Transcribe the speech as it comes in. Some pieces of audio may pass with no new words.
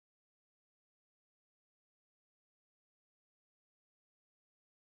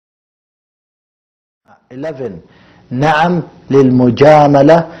11. نعم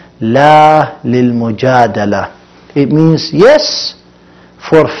للمجاملة لا للمجادلة. It means yes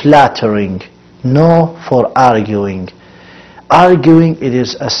for flattering, no for arguing. Arguing, it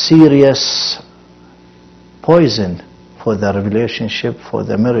is a serious poison for the relationship, for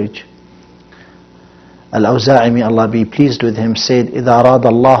the marriage. Al-Awza'i, may Allah be pleased with him, said إذا أراد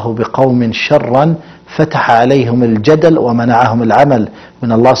الله بقوم شرا فتح عليهم الجدل ومنعهم العمل.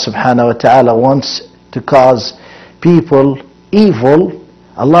 When Allah subhanahu wa ta'ala wants to cause people evil,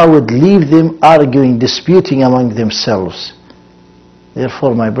 Allah would leave them arguing, disputing among themselves.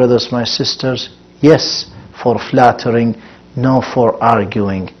 Therefore, my brothers, my sisters, yes for flattering, no for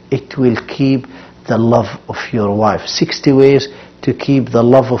arguing. It will keep the love of your wife. 60 ways to keep the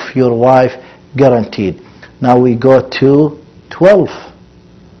love of your wife guaranteed. Now we go to 12.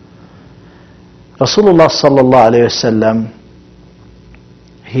 Rasulullah sallallahu alayhi wasallam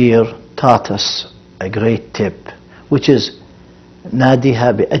here taught us a great tip, which is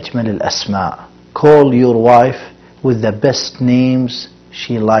ناديها بأجمل الأسماء. Call your wife with the best names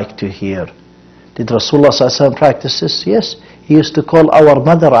she liked to hear. Did Rasulullah sallallahu alayhi wasallam practice this? Yes. He used to call our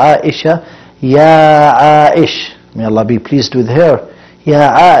mother Aisha Ya Aish. May Allah be pleased with her.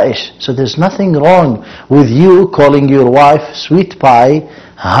 Ya Aish. So there's nothing wrong with you calling your wife sweet pie,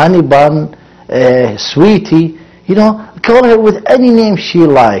 honey bun, sweetie. You know, call her with any name she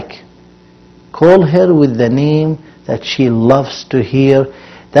like. Call her with the name that she loves to hear.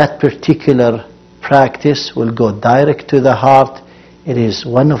 That particular practice will go direct to the heart. It is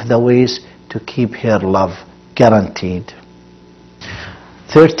one of the ways to keep her love guaranteed.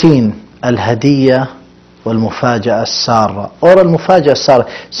 13. Al-Hadiyya wal-Mufaja'a as-Sarra, or al-Mufaja'a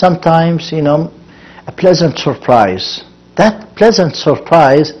as-Sarra. Sometimes, a pleasant surprise. That pleasant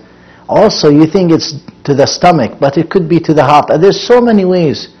surprise, also you think it's to the stomach, but it could be to the heart. And there's so many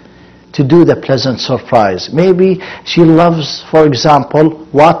ways to do the pleasant surprise. Maybe she loves, for example,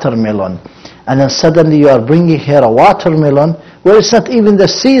 watermelon, and then suddenly you are bringing her a watermelon where it's not even the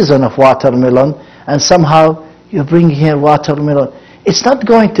season of watermelon, and somehow you bring her watermelon. It's not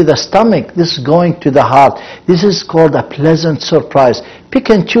going to the stomach, this is going to the heart. This is called a pleasant surprise. Pick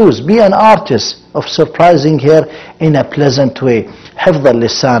and choose, be an artist of surprising her in a pleasant way. حفظ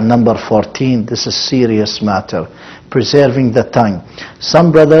اللسان, number 14, this is a serious matter. Preserving the tongue.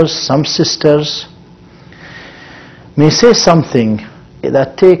 Some brothers, some sisters may say something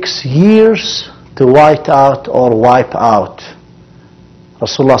that takes years to white out or wipe out.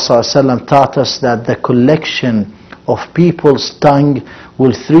 Rasulullah ﷺ taught us that the collection of people's tongue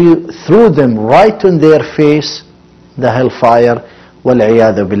will throw them right on their face, the hellfire,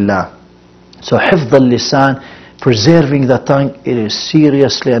 wal-'iyadhu billah. So حفظ اللسان, preserving the tongue, it is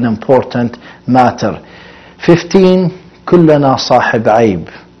seriously an important matter. 15. كلنا صاحب عيب,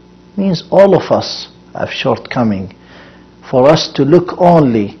 means all of us have shortcoming. For us to look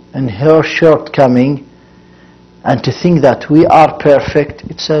only in her shortcoming and to think that we are perfect,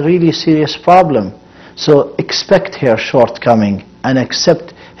 it's a really serious problem. So expect her shortcoming and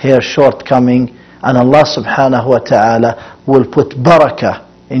accept her shortcoming, and Allah subhanahu wa ta'ala will put barakah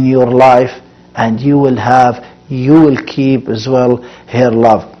in your life, and you will keep as well her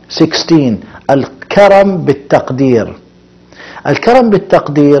love. 16. Al-Karam bit-Taqdeer. Al-Karam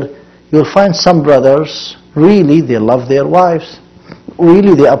bit-Taqdeer, you'll find some brothers, really they love their wives.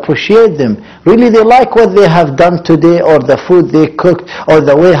 Really they appreciate them. Really they like what they have done today, or the food they cooked, or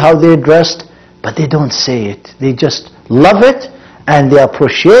the way how they dressed. But they don't say it. They just love it and they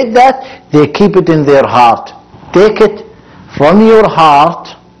appreciate that. They keep it in their heart. Take it from your heart,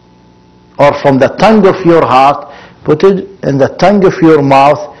 or from the tongue of your heart, put it in the tongue of your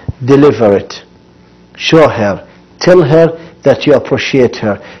mouth, deliver it. Show her. Tell her that you appreciate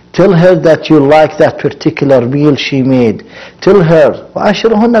her. Tell her that you like that particular meal she made. Tell her,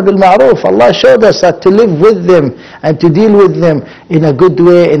 وَعَاشِرُهُنَّ بِالْمَعْرُوفِ. Allah showed us that to live with them and to deal with them in a good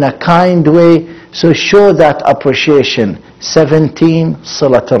way, in a kind way. So show that appreciation. 17.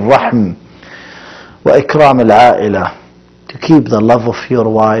 صِلَةُ الرَّحْمِ وَإِكْرَامِ الْعَائِلَةِ. To keep the love of your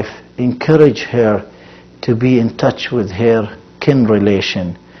wife, encourage her to be in touch with her kin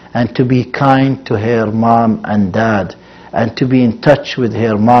relation, and to be kind to her mom and dad, and to be in touch with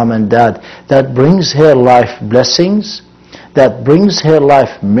her mom and dad. That brings her life blessings, that brings her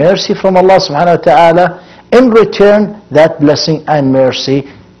life mercy from Allah subhanahu wa ta'ala. In return, that blessing and mercy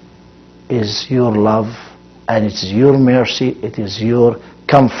is your love, and it's your mercy, it is your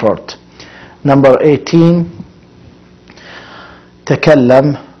comfort. Number 18.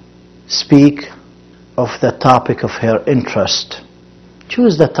 تكلم, speak of the topic of her interest.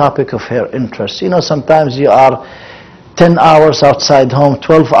 Choose the topic of her interest. Sometimes you are 10 hours outside home,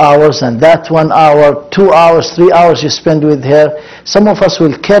 12 hours, and that 1 hour, 2 hours, 3 hours you spend with her. Some of us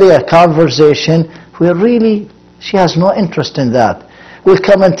will carry a conversation where really she has no interest in that. We'll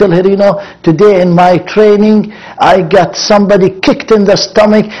come and tell her, you know, today in my training, I got somebody kicked in the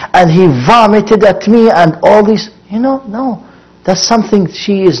stomach and he vomited at me and all this. You know, no. That's something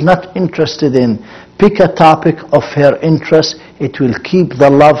she is not interested in. Pick a topic of her interest. It will keep the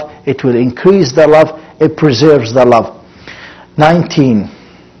love. It will increase the love. It preserves the love. 19.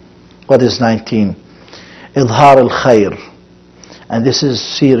 What is 19? Idhar al-khair. And this is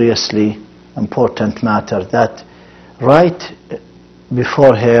seriously important matter, that right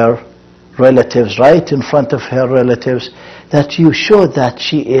before her relatives, right in front of her relatives, that you show that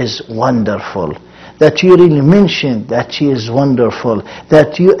she is wonderful, that you really mention that she is wonderful,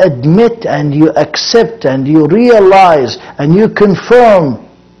 that you admit and you accept and you realize and you confirm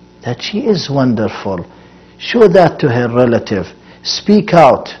that she is wonderful. Show that to her relative. Speak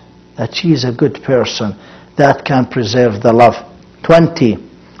out that she is a good person. That can preserve the love. 20.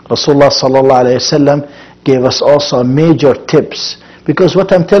 Rasulullah sallallahu alayhi wasallam gave us also major tips. Because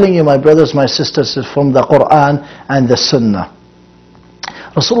what I'm telling you, my brothers, my sisters, is from the Quran and the Sunnah.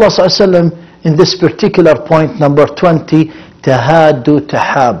 Rasulullah sallallahu alayhi wasallam, in this particular point, number 20, tahaddu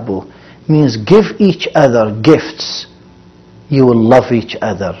tahabbu, means give each other gifts. You will love each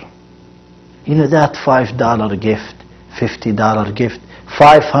other. You know that $5 gift, $50 gift,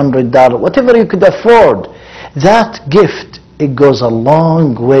 $500, whatever you could afford. That gift, it goes a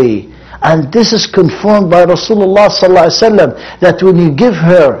long way. And this is confirmed by Rasulullah sallallahu alaihi wasallam, that when you give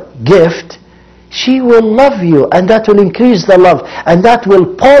her gift, she will love you, and that will increase the love, and that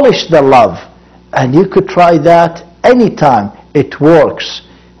will polish the love. And you could try that anytime. It works.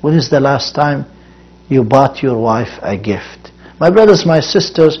 When is the last time you bought your wife a gift? My brothers, my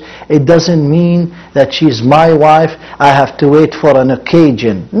sisters, it doesn't mean that she's my wife, I have to wait for an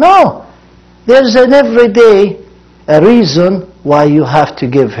occasion. No! There's an everyday a reason why you have to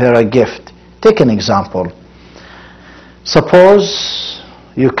give her a gift. Take an example. Suppose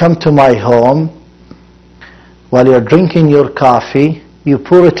you come to my home, while you're drinking your coffee, you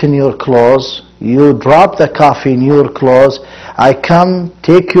pour it in your clothes, you drop the coffee in your clothes, I come,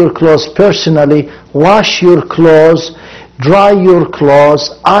 take your clothes personally, wash your clothes, dry your clothes,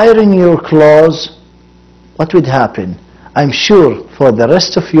 iron your clothes. What would happen? I'm sure for the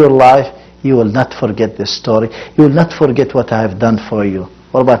rest of your life, you will not forget this story. You will not forget what I have done for you.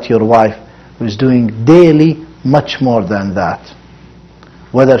 What about your wife, who is doing daily much more than that?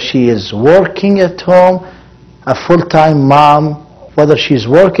 Whether she is working at home, a full-time mom, whether she's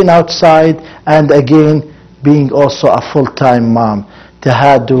working outside, and again, being also a full-time mom.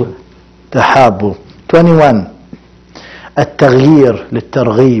 Tahaddu, tahabu. 21. At-taghir,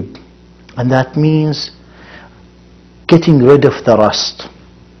 lit-targhib. And that means getting rid of the rust.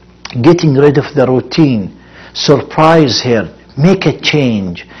 Getting rid of the routine. Surprise her. Make a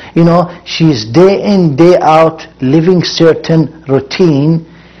change. You know, she's day in, day out living certain routine.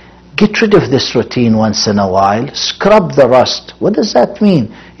 Get rid of this routine once in a while. Scrub the rust. What does that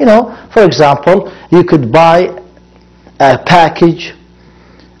mean? You know, for example, you could buy a package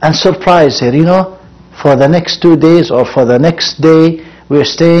and surprise her. You know, for the next 2 days or for the next day, we're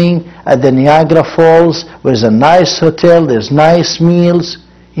staying at the Niagara Falls. There's a nice hotel. There's nice meals.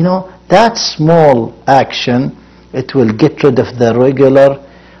 You know, that small action, it will get rid of the regular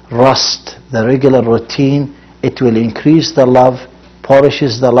rust, the regular routine. It will increase the love,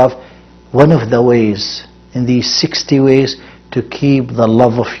 polishes the love. One of the ways, in these 60 ways, to keep the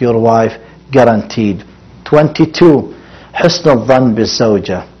love of your wife guaranteed. 22. حسن الظن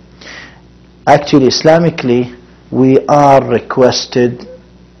بالزوجة. Actually, Islamically, we are requested,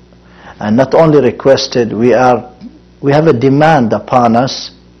 and not only requested, we have a demand upon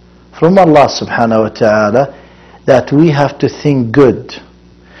us from Allah subhanahu wa ta'ala that we have to think good.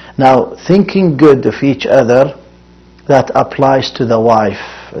 Now, thinking good of each other, that applies to the wife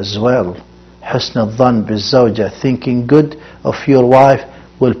as well. حسن الظن بالزوجة. Thinking good of your wife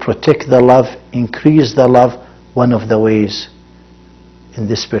will protect the love, increase the love. One of the ways in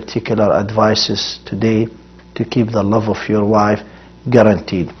this particular advices today to keep the love of your wife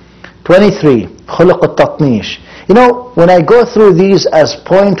guaranteed. 23. خلق التطنيش. You know, when I go through these as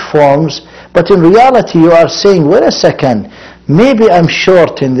point forms, but in reality you are saying, wait a second, maybe I'm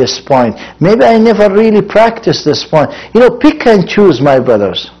short in this point. Maybe I never really practiced this point. You know, pick and choose, my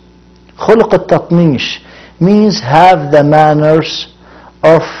brothers. خلق التطنيش means have the manners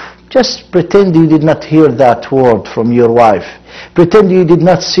of just pretend you did not hear that word from your wife. Pretend you did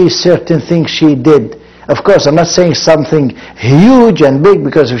not see certain things she did Of course, I'm not saying something huge and big,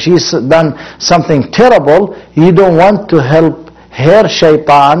 because if she's done something terrible, you don't want to help her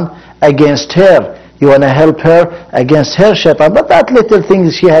shaitan against her. You want to help her against her shaitan. But that little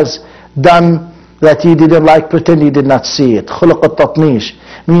thing she has done that you didn't like, pretend you did not see it. خلق التطنيش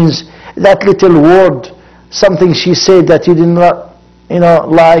means that little word, something she said that you did not,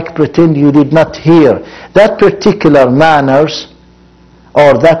 like, pretend you did not hear. That particular manners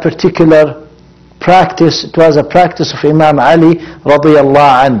or that particular practice, it was a practice of Imam Ali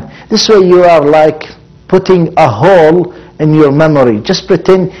radiyallahu anh. This way you are like putting a hole in your memory. Just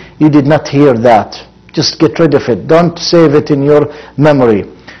pretend you did not hear that. Just get rid of it. Don't save it in your memory.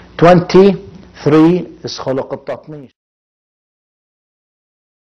 23 is خلق التطنيش.